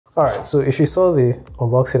Alright, so if you saw the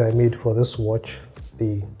unboxing I made for this watch,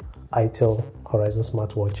 the iTel Horizon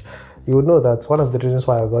Smartwatch, you would know that one of the reasons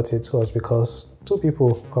why I got it was because two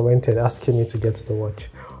people commented asking me to get the watch.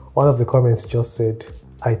 One of the comments just said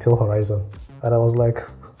iTel Horizon, and I was like,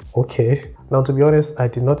 okay. Now, to be honest, I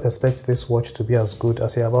did not expect this watch to be as good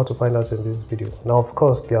as you're about to find out in this video. Now, of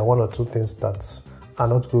course, there are one or two things that are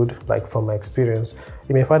not good, like from my experience.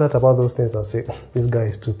 You may find out about those things and say, this guy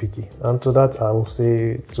is too picky. And to that, I will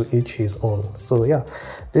say, to each his own. So yeah,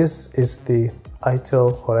 this is the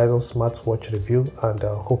iTel Horizon Smartwatch review, and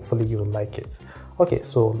hopefully you'll like it. Okay,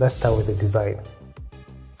 so let's start with the design.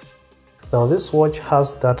 Now, this watch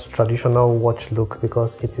has that traditional watch look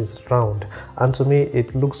because it is round, and to me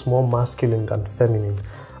it looks more masculine than feminine.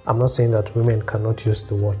 I'm not saying that women cannot use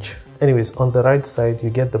the watch. Anyways, on the right side you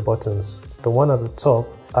get the buttons. The one at the top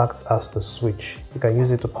acts as the switch. You can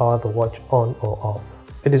use it to power the watch on or off.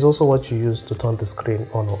 It is also what you use to turn the screen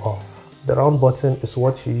on or off. The round button is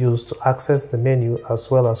what you use to access the menu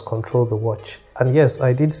as well as control the watch. And yes,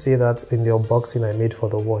 I did say that in the unboxing I made for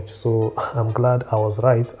the watch, so I'm glad I was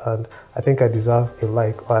right, and I think I deserve a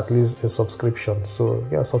like or at least a subscription. So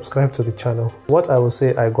yeah, subscribe to the channel. What I will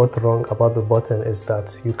say I got wrong about the button is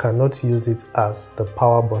that you cannot use it as the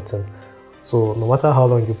power button. So no matter how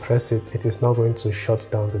long you press it, it is not going to shut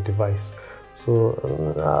down the device. So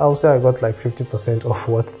I'll say I got like 50% of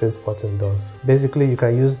what this button does. Basically, you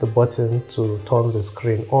can use the button to turn the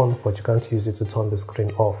screen on, but you can't use it to turn the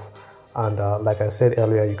screen off. And like I said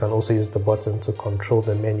earlier, you can also use the button to control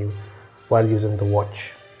the menu while using the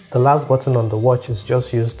watch. The last button on the watch is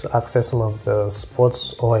just used to access some of the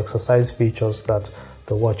sports or exercise features that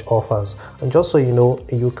the watch offers. And just so you know,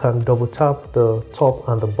 you can double tap the top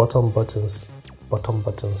and the bottom buttons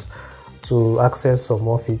to access some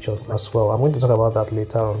more features as well. I'm going to talk about that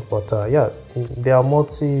later on, but yeah, they are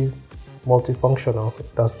multifunctional,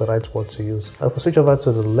 if that's the right word to use. If we switch over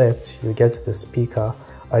to the left, you get the speaker.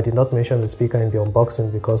 I did not mention the speaker in the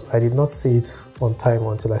unboxing because I did not see it on time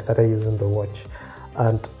until I started using the watch.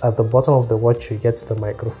 And at the bottom of the watch, you get the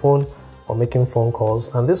microphone for making phone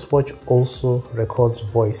calls, and this watch also records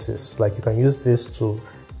voices. Like, you can use this to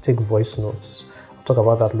take voice notes. I'll talk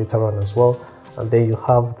about that later on as well. And then you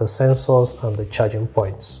have the sensors and the charging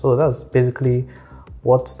points. So that's basically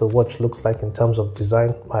what the watch looks like in terms of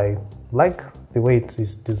design. I like the way it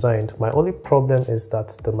is designed. My only problem is that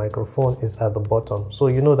the microphone is at the bottom. So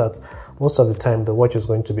you know that most of the time the watch is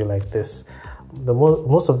going to be like this.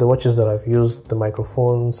 Most of the watches that I've used, the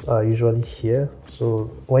microphones are usually here. So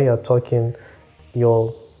when you're talking,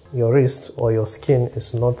 your wrist or your skin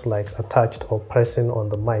is not like attached or pressing on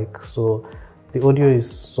the mic. So the audio is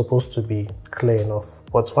supposed to be clear enough.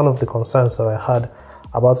 But one of the concerns that I had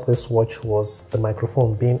about this watch was the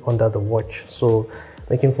microphone being under the watch. So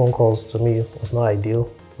making phone calls to me was not ideal.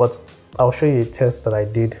 But I'll show you a test that I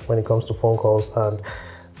did when it comes to phone calls, and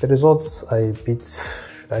the results are a bit,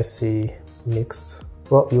 should I say, mixed.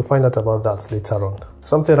 Well, you'll find out about that later on.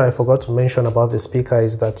 Something I forgot to mention about the speaker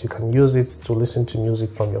is that you can use it to listen to music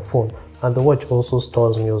from your phone, and the watch also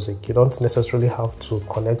stores music. You don't necessarily have to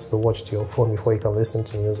connect the watch to your phone before you can listen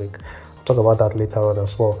to music. I'll talk about that later on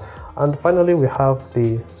as well. And finally, we have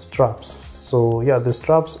the straps. So yeah, the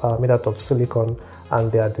straps are made out of silicone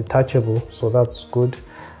and they are detachable, so that's good.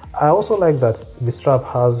 I also like that the strap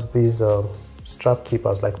has these strap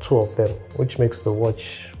keepers, like 2 of them, which makes the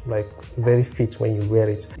watch like very fit when you wear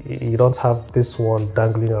it. You don't have this one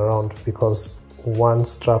dangling around because one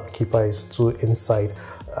strap keeper is too inside.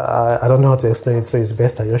 I don't know how to explain it, so it's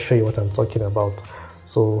best I just show you what I'm talking about.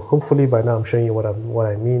 So hopefully by now I'm showing you what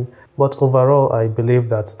I mean. But overall, I believe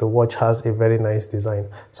that the watch has a very nice design.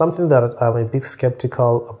 Something that I'm a bit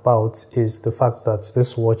skeptical about is the fact that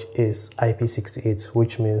this watch is IP68,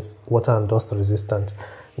 which means water and dust resistant.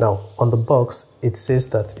 Now, on the box, it says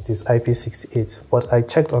that it is IP68, but I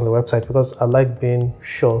checked on the website because I like being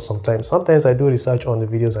sure sometimes. Sometimes I do research on the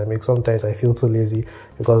videos I make, sometimes I feel too lazy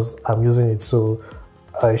because I'm using it, so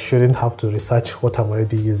I shouldn't have to research what I'm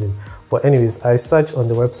already using. But anyways, I searched on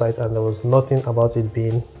the website and there was nothing about it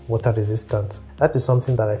being water resistant. That is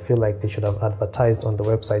something that I feel like they should have advertised on the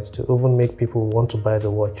website to even make people want to buy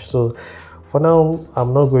the watch. So for now,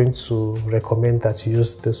 I'm not going to recommend that you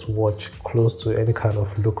use this watch close to any kind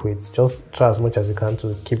of liquid. Just try as much as you can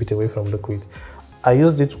to keep it away from liquid. I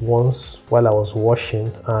used it once while I was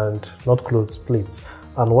washing, and not clothes plates,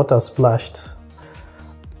 and water splashed.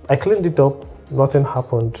 I cleaned it up, nothing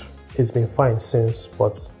happened. It's been fine since,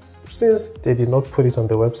 but since they did not put it on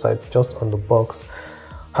the website, just on the box,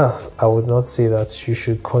 I would not say that you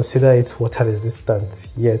should consider it water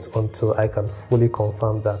resistant yet until I can fully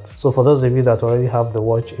confirm that. So for those of you that already have the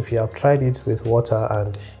watch, if you have tried it with water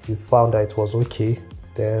and you found that it was okay,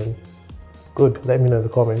 then good, let me know in the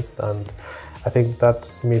comments, and I think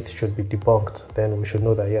that myth should be debunked. Then we should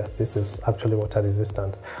know that, yeah, this is actually water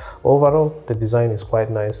resistant. Overall, the design is quite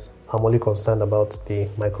nice. I'm only concerned about the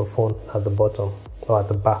microphone at the bottom or at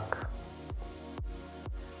the back.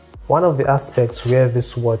 One of the aspects where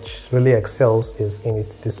this watch really excels is in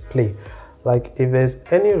its display. Like, if there's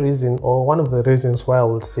any reason, or one of the reasons why I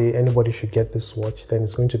would say anybody should get this watch, then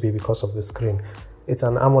it's going to be because of the screen. It's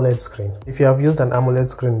an AMOLED screen. If you have used an AMOLED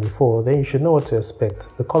screen before, then you should know what to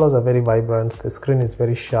expect. The colors are very vibrant, the screen is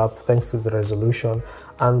very sharp thanks to the resolution,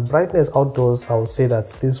 and brightness outdoors, I would say that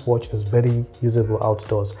this watch is very usable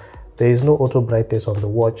outdoors. There is no auto brightness on the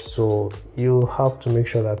watch, so you have to make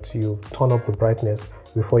sure that you turn up the brightness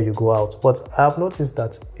before you go out. But I have noticed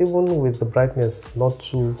that even with the brightness not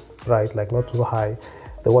too bright, like not too high,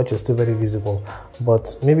 the watch is still very visible.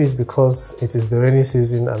 But maybe it's because it is the rainy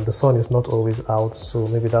season and the sun is not always out, so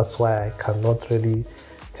maybe that's why I cannot really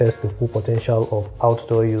test the full potential of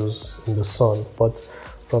outdoor use in the sun. But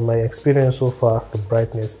from my experience so far, the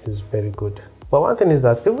brightness is very good. But one thing is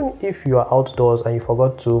that even if you are outdoors and you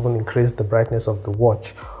forgot to even increase the brightness of the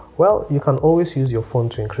watch, well, you can always use your phone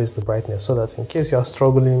to increase the brightness, so that in case you are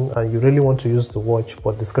struggling and you really want to use the watch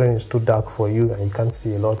but the screen is too dark for you and you can't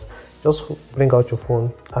see a lot, just bring out your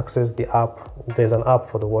phone, access the app. There's an app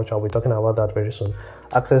for the watch, I'll be talking about that very soon.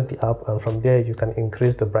 Access the app, and from there you can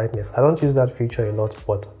increase the brightness. I don't use that feature a lot,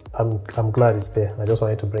 but I'm glad it's there. I just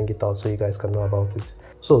wanted to bring it out so you guys can know about it.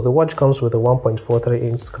 So the watch comes with a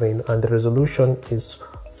 1.43-inch screen, and the resolution is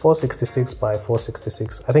 466 by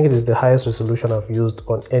 466. I think it is the highest resolution I've used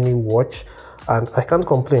on any watch, and I can't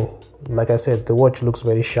complain. Like I said, the watch looks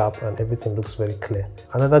very sharp and everything looks very clear.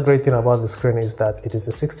 Another great thing about the screen is that it is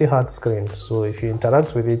a 60Hz screen, so if you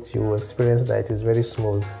interact with it, you will experience that it is very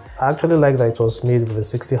smooth. I actually like that it was made with a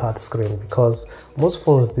 60Hz screen, because most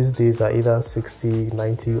phones these days are either 60,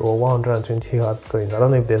 90 or 120Hz screens. I don't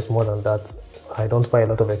know if there's more than that. I don't buy a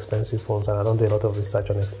lot of expensive phones and I don't do a lot of research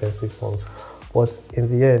on expensive phones. But in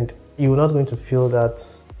the end, you're not going to feel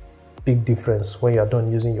that big difference when you're done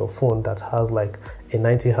using your phone that has like a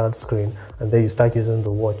 90Hz screen, and then you start using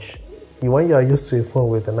the watch. When you are used to a phone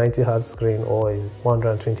with a 90Hz screen or a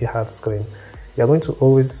 120Hz screen, you're going to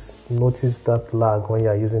always notice that lag when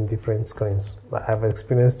you're using different screens. I've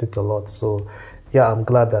experienced it a lot, so yeah, I'm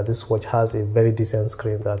glad that this watch has a very decent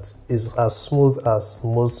screen that is as smooth as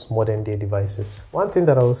most modern day devices. One thing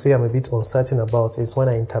that I will say I'm a bit uncertain about is when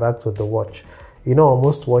I interact with the watch. You know, on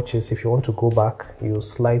most watches, if you want to go back, you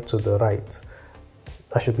slide to the right.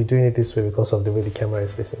 I should be doing it this way because of the way the camera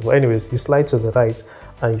is facing. But anyways, you slide to the right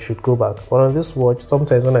and you should go back. But on this watch,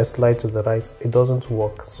 sometimes when I slide to the right, it doesn't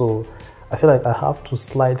work. So I feel like I have to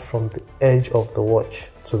slide from the edge of the watch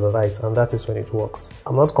to the right, and that is when it works.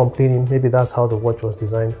 I'm not complaining, maybe that's how the watch was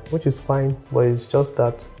designed, which is fine, but it's just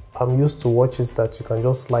that I'm used to watches that you can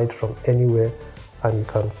just slide from anywhere and you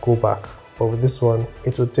can go back. But with this one,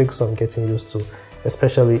 it will take some getting used to,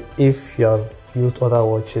 especially if you have used other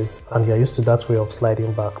watches and you're used to that way of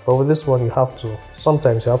sliding back. But with this one,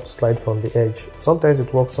 sometimes you have to slide from the edge. Sometimes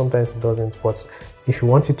it works, sometimes it doesn't, but if you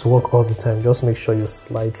want it to work all the time, just make sure you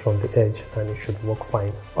slide from the edge and it should work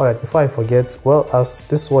fine. Alright, before I forget, well, as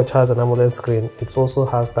this watch has an AMOLED screen, it also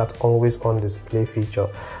has that always on display feature.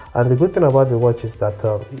 And the good thing about the watch is that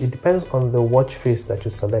it depends on the watch face that you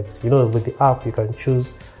select. You know, with the app, you can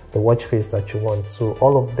choose the watch face that you want. So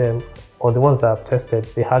all of them, or the ones that I've tested,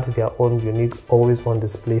 they had their own unique always on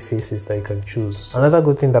display faces that you can choose. Another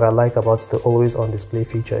good thing that I like about the always on display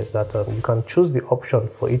feature is that you can choose the option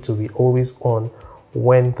for it to be always on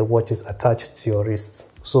when the watch is attached to your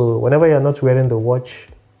wrist. So whenever you're not wearing the watch,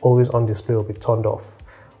 always on display will be turned off.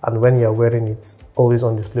 And when you're wearing it, always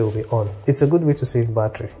on display will be on. It's a good way to save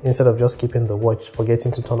battery. Instead of just keeping the watch,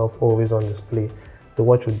 forgetting to turn off always on display, the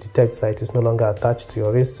watch will detect that it is no longer attached to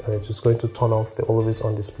your wrist and it is going to turn off the always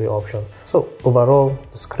on display option. So overall,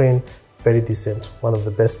 the screen, very decent. One of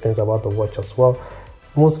the best things about the watch as well.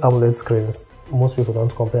 Most AMOLED screens, most people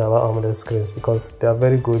don't complain about AMOLED screens because they are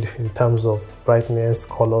very good in terms of brightness,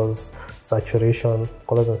 colors, saturation.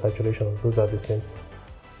 Colors and saturation, those are the same thing.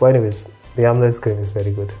 But anyways, the AMOLED screen is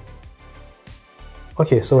very good.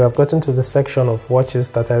 Okay, so we have gotten to the section of watches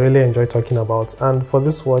that I really enjoy talking about, and for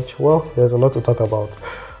this watch, well, there's a lot to talk about.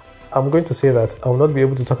 I'm going to say that I will not be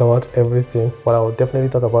able to talk about everything, but I will definitely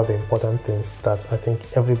talk about the important things that I think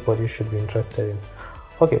everybody should be interested in.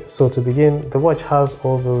 Okay, so to begin, the watch has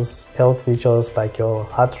all those health features like your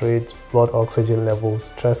heart rate, blood oxygen levels,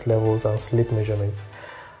 stress levels, and sleep measurement.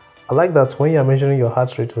 I like that when you're measuring your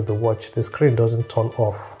heart rate with the watch, the screen doesn't turn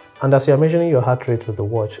off. And as you're measuring your heart rate with the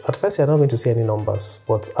watch, at first you're not going to see any numbers,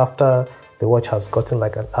 but after the watch has gotten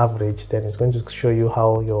like an average, then it's going to show you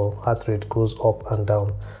how your heart rate goes up and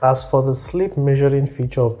down. As for the sleep measuring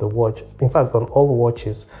feature of the watch, in fact on all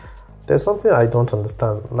watches, there's something I don't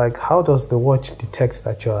understand. Like, how does the watch detect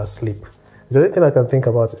that you're asleep? The only thing I can think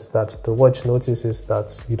about is that the watch notices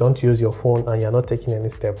that you don't use your phone and you're not taking any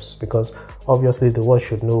steps, because obviously the watch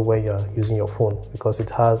should know when you're using your phone because it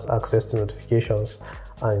has access to notifications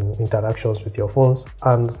and interactions with your phones.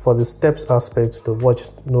 And for the steps aspect, the watch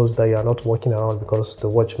knows that you're not walking around because the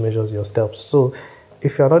watch measures your steps. So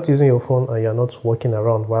if you're not using your phone and you're not walking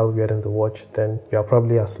around while wearing the watch, then you're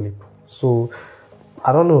probably asleep. So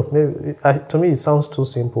I don't know, maybe to me it sounds too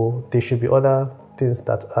simple. There should be other things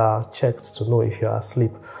that are checked to know if you're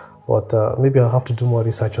asleep, but maybe I'll have to do more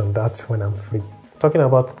research on that when I'm free. Talking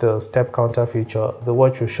about the step counter feature, the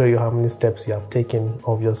watch will show you how many steps you have taken,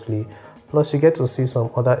 obviously. Plus, you get to see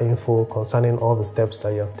some other info concerning all the steps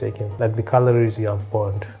that you have taken, like the calories you have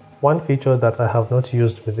burned. One feature that I have not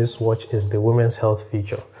used with this watch is the women's health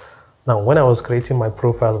feature. Now, when I was creating my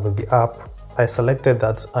profile with the app, I selected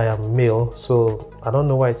that I am male, so I don't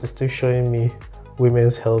know why it's still showing me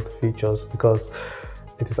women's health features, because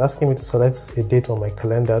it is asking me to select a date on my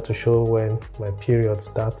calendar to show when my period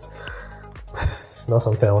starts. It's not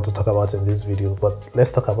something I want to talk about in this video, but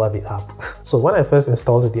let's talk about the app. So when I first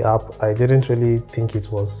installed the app, I didn't really think it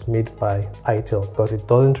was made by iTel because it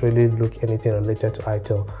doesn't really look anything related to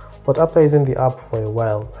iTel. But after using the app for a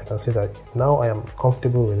while, I can see that now I am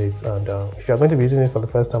comfortable with it, and if you're going to be using it for the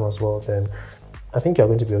first time as well, then I think you're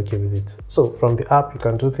going to be okay with it. So from the app, you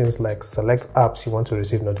can do things like select apps you want to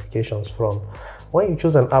receive notifications from. When you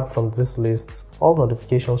choose an app from this list, all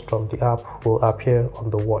notifications from the app will appear on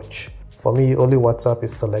the watch. For me, only WhatsApp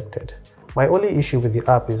is selected. My only issue with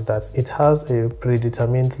the app is that it has a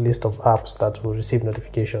predetermined list of apps that will receive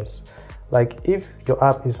notifications. Like, if your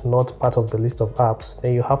app is not part of the list of apps,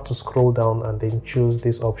 then you have to scroll down and then choose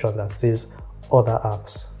this option that says other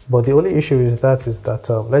apps. But the only issue is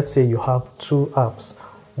that let's say you have two apps.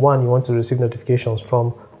 One you want to receive notifications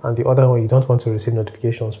from, and the other one you don't want to receive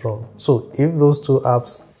notifications from. So if those two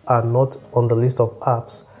apps are not on the list of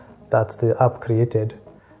apps that the app created,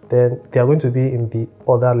 then they are going to be in the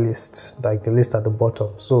other list, like the list at the bottom.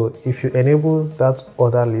 So if you enable that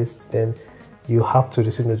other list, then you have to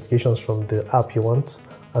receive notifications from the app you want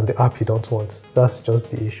and the app you don't want. That's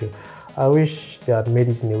just the issue. I wish they had made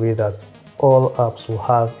it in a way that all apps will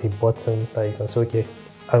have a button that you can say, okay,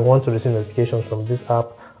 I want to receive notifications from this app,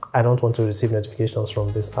 I don't want to receive notifications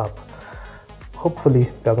from this app. Hopefully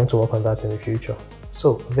they're going to work on that in the future.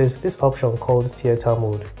 So there's this option called theater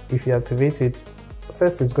mode. If you activate it,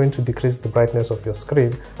 first it's going to decrease the brightness of your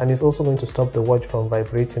screen, and it's also going to stop the watch from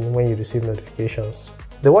vibrating when you receive notifications.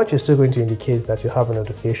 The watch is still going to indicate that you have a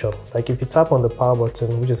notification. Like if you tap on the power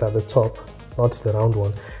button, which is at the top, not the round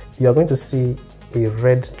one, you're going to see a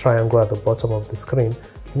red triangle at the bottom of the screen,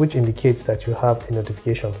 which indicates that you have a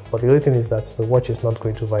notification. But the only thing is that the watch is not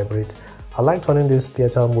going to vibrate. I like turning this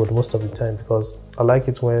theater mode most of the time because I like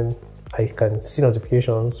it when I can see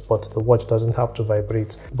notifications, but the watch doesn't have to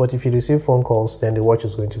vibrate. But if you receive phone calls, then the watch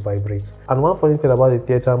is going to vibrate. And one funny thing about the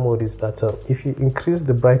theater mode is that if you increase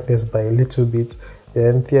the brightness by a little bit,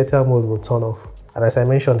 then theater mode will turn off. And as I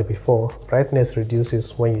mentioned before, brightness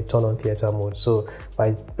reduces when you turn on theater mode. So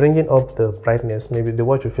by bringing up the brightness, maybe the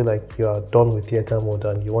watch will feel like you are done with theater mode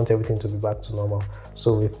and you want everything to be back to normal.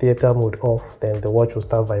 So with theater mode off, then the watch will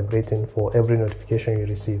start vibrating for every notification you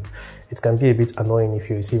receive. It can be a bit annoying if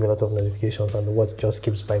you receive a lot of notifications and the watch just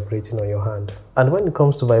keeps vibrating on your hand. And when it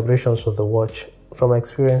comes to vibrations with the watch, from my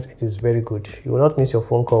experience, it is very good. You will not miss your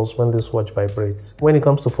phone calls when this watch vibrates. When it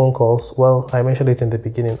comes to phone calls, well, I mentioned it in the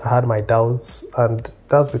beginning, I had my doubts, and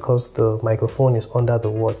that's because the microphone is under the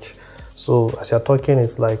watch. So as you're talking,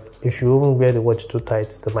 it's like if you even wear the watch too tight,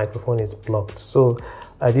 the microphone is blocked. So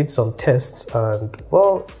I did some tests, and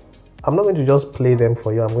well, I'm not going to just play them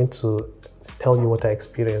for you. I'm going to tell you what I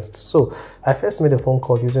experienced. So I first made a phone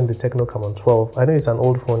call using the Tecno Camon 12. I know it's an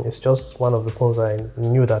old phone. It's just one of the phones I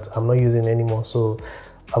knew that I'm not using anymore. So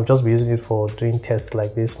I'll just be using it for doing tests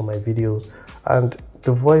like this for my videos. And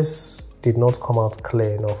the voice did not come out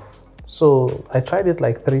clear enough. So I tried it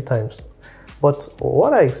like 3 times. But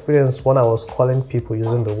what I experienced when I was calling people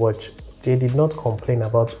using the watch, they did not complain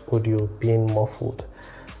about audio being muffled.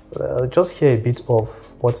 Just hear a bit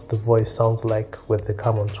of what the voice sounds like with the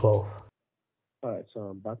Camon 12. Alright, so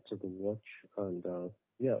I'm back to the watch, and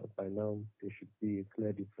yeah, by now there should be a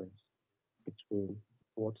clear difference between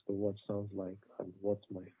what the watch sounds like and what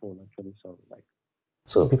my phone actually sounds like.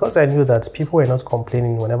 So because I knew that people were not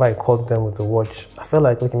complaining whenever I called them with the watch, I felt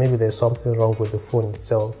like, okay, maybe there's something wrong with the phone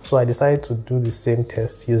itself. So I decided to do the same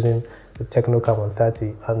test using the Techno Camon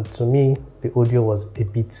 30, and to me, the audio was a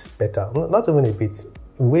bit better. Not even a bit,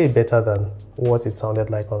 way better than what it sounded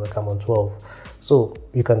like on the Camon 12. So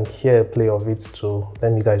you can hear a play of it to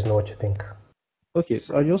let me guys know what you think. Okay,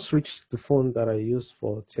 so I just switched the phone that I use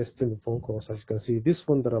for testing the phone calls. As you can see, this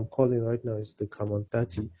phone that I'm calling right now is the Camon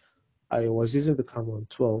 30. I was using the Camon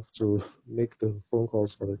 12 to make the phone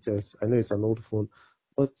calls for the test. I know it's an old phone,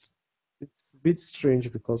 but it's a bit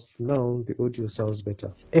strange because now the audio sounds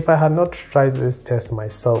better. If I had not tried this test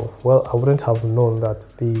myself, well, I wouldn't have known that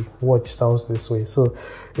the watch sounds this way. So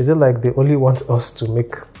is it like they only want us to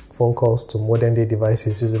make phone calls to modern day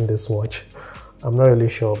devices using this watch? I'm not really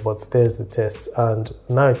sure, but there's the test, and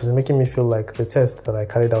now it is making me feel like the tests that I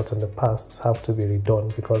carried out in the past have to be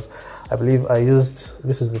redone, because I believe I used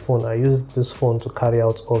this phone to carry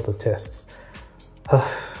out all the tests.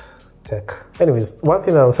 Tech. Anyways, one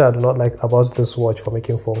thing I would say I do not like about this watch for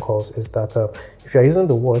making phone calls is that if you're using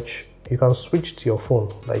the watch, you can switch to your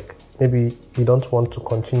phone. Like maybe you don't want to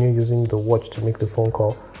continue using the watch to make the phone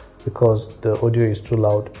call because the audio is too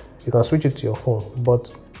loud. You can switch it to your phone,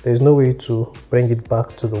 but there's no way to bring it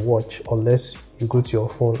back to the watch unless you go to your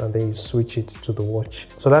phone and then you switch it to the watch.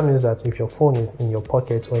 So that means that if your phone is in your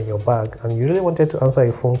pocket or in your bag and you really wanted to answer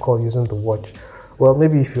a phone call using the watch, well,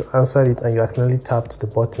 maybe if you answered it and you accidentally tapped the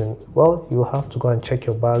button, well, you have to go and check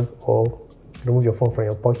your bag or remove your phone from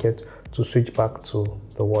your pocket to switch back to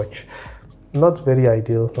the watch. Not very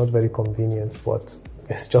ideal, not very convenient, but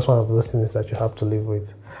it's just one of those things that you have to live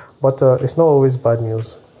with. But it's not always bad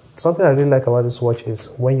news. Something I really like about this watch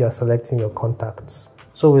is when you are selecting your contacts.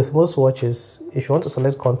 So with most watches, if you want to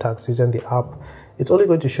select contacts using the app, it's only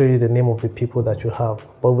going to show you the name of the people that you have.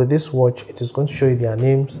 But with this watch, it is going to show you their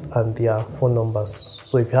names and their phone numbers.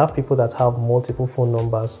 So if you have people that have multiple phone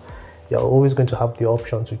numbers, you're always going to have the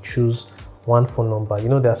option to choose one phone number. You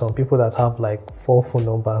know, there are some people that have like 4 phone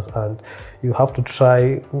numbers and you have to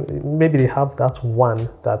try, maybe they have that one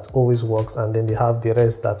that always works and then they have the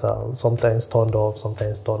rest that are sometimes turned off,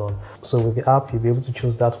 sometimes turned on. So with the app, you'll be able to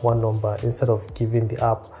choose that one number instead of giving the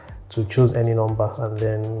app to choose any number and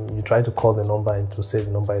then you try to call the number and to say the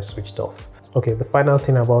number is switched off. Okay, the final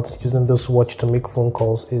thing about using this watch to make phone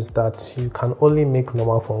calls is that you can only make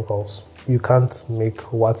normal phone calls. You can't make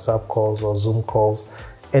WhatsApp calls or Zoom calls.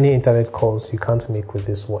 Any internet calls you can't make with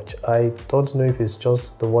this watch. I don't know if it's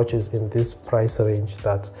just the watches in this price range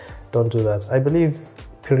that don't do that. I believe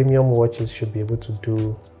premium watches should be able to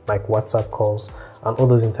do like WhatsApp calls and all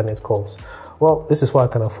those internet calls. Well, this is what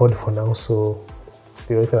I can afford for now, so it's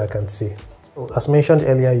the only thing I can say. As mentioned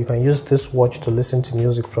earlier, you can use this watch to listen to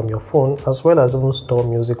music from your phone as well as even store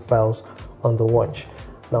music files on the watch.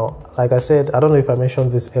 Now, like I said, I don't know if I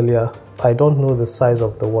mentioned this earlier, I don't know the size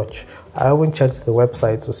of the watch. I haven't checked the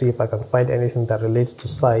website to see if I can find anything that relates to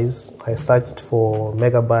size. I searched for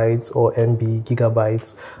megabytes or MB,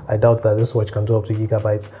 gigabytes. I doubt that this watch can do up to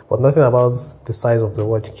gigabytes, but nothing about the size of the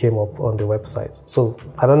watch came up on the website. So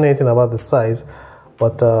I don't know anything about the size,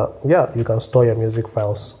 but yeah, you can store your music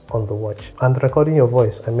files on the watch. And recording your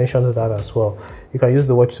voice, I mentioned that as well. You can use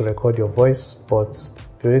the watch to record your voice, but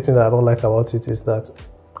the only thing that I don't like about it is that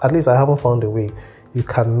at least I haven't found a way. You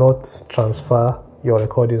cannot transfer your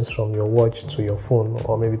recordings from your watch to your phone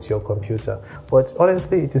or maybe to your computer. But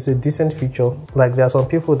honestly, it is a decent feature. Like there are some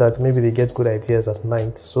people that maybe they get good ideas at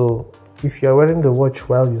night. So if you're wearing the watch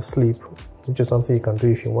while you sleep, which is something you can do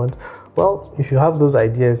if you want, well, if you have those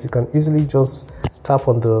ideas, you can easily just tap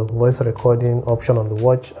on the voice recording option on the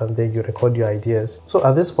watch and then you record your ideas. So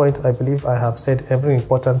at this point, I believe I have said every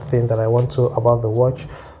important thing that I want to about the watch.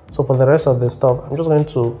 So for the rest of the stuff, I'm just going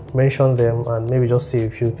to mention them and maybe just say a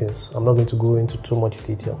few things. I'm not going to go into too much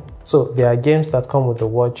detail. So there are games that come with the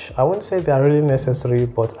watch. I won't say they are really necessary,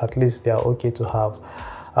 but at least they are okay to have.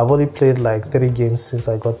 I've only played like 3 games since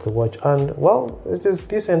I got the watch and well, it is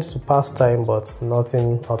decent to pass time, but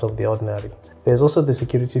nothing out of the ordinary. There's also the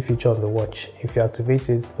security feature on the watch. If you activate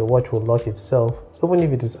it, the watch will lock itself, even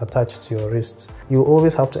if it is attached to your wrist. You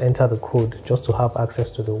always have to enter the code just to have access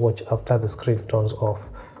to the watch after the screen turns off.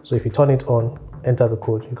 So if you turn it on, enter the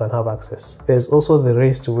code, you can have access. There's also the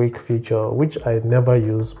raise to wake feature, which I never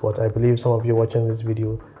use, but I believe some of you watching this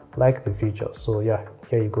video like the feature. So yeah,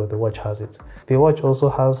 here you go, the watch has it. The watch also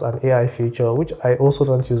has an AI feature, which I also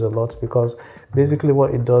don't use a lot because basically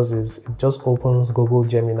what it does is it just opens Google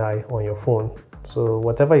Gemini on your phone. So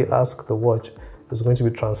whatever you ask the watch is going to be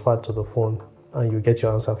transferred to the phone and you get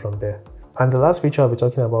your answer from there. And the last feature I'll be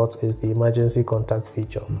talking about is the emergency contact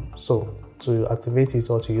feature. So to activate it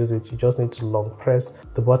or to use it, you just need to long press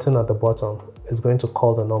the button at the bottom. it's going to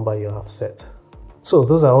call the number you have set. So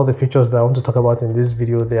those are all the features that I want to talk about in this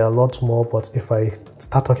video. There are a lot more, but if I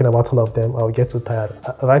start talking about all of them, I'll get too tired.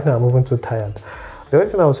 Right now I'm moving too tired. The only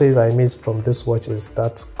thing I would say is I missed from this watch is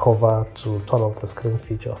that cover to turn off the screen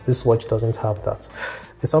feature. This watch doesn't have that.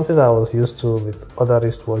 It's something that I was used to with other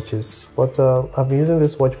wristwatches, but I've been using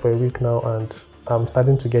this watch for a week now and I'm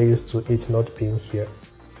starting to get used to it not being here.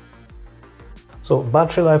 So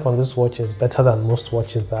battery life on this watch is better than most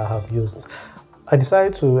watches that I have used. I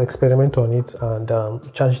decided to experiment on it and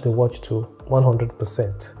charge the watch to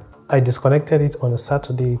 100%. I disconnected it on a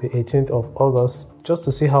Saturday, the 18th of August, just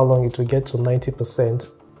to see how long it would get to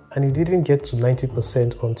 90%, and it didn't get to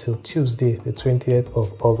 90% until Tuesday, the 20th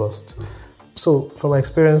of August. So from my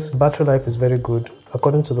experience, battery life is very good.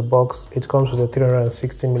 According to the box, it comes with a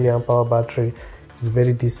 360 mAh battery. It is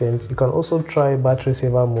very decent. You can also try battery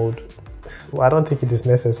saver mode. I don't think it is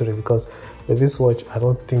necessary because with this watch, I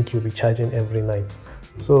don't think you'll be charging every night.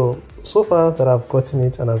 So far that I've gotten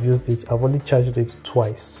it and I've used it, I've only charged it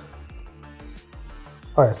twice.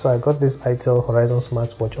 Alright, so I got this iTel Horizon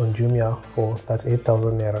Smartwatch on Jumia for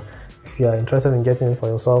 38,000 naira. If you are interested in getting it for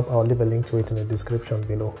yourself, I'll leave a link to it in the description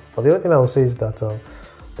below. But the other thing I will say is that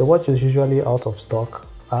the watch is usually out of stock.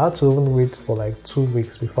 I had to even wait for like 2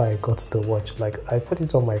 weeks before I got the watch. Like, I put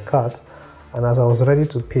it on my cart, and as I was ready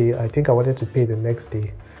to pay, I think I wanted to pay the next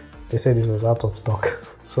day, they said it was out of stock.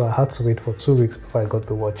 So I had to wait for 2 weeks before I got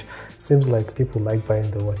the watch. Seems like people like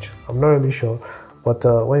buying the watch. I'm not really sure, but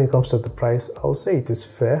when it comes to the price, I would say it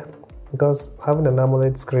is fair because having an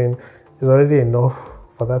AMOLED screen is already enough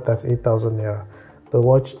for that. That's 8,000 naira. The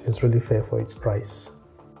watch is really fair for its price.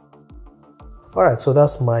 Alright, so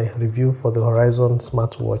that's my review for the Horizon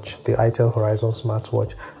Smartwatch, the iTel Horizon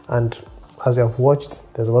Smartwatch. And as you have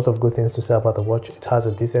watched, there's a lot of good things to say about the watch. It has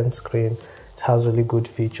a decent screen, it has really good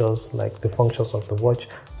features like the functions of the watch,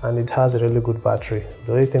 and it has a really good battery.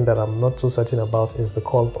 The only thing that I'm not too certain about is the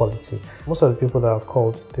call quality. Most of the people that I've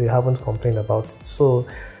called, they haven't complained about it. So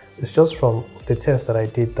it's just from the test that I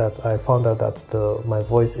did that I found out that my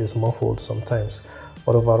voice is muffled sometimes.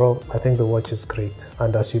 But overall, I think the watch is great.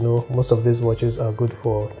 And as you know, most of these watches are good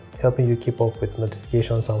for helping you keep up with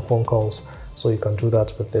notifications and phone calls. So you can do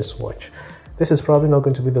that with this watch. This is probably not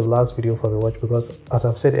going to be the last video for the watch because, as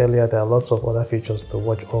I've said earlier, there are lots of other features the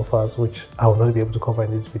watch offers which I will not be able to cover in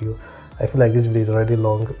this video. I feel like this video is already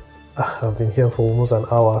long. I've been here for almost an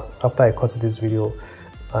hour. After I cut this video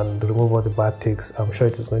and remove all the bad takes, I'm sure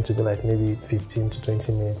it is going to be like maybe 15 to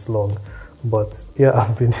 20 minutes long. But yeah,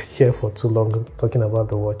 I've been here for too long talking about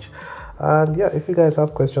the watch. And yeah, if you guys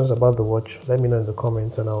have questions about the watch, let me know in the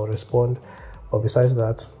comments and I'll respond. But besides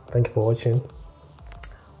that, thank you for watching.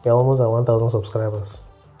 We're almost at 1,000 subscribers.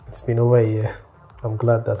 It's been over a year. I'm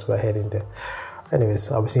glad that we're heading there.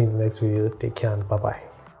 Anyways, I'll be seeing you in the next video. Take care and bye bye.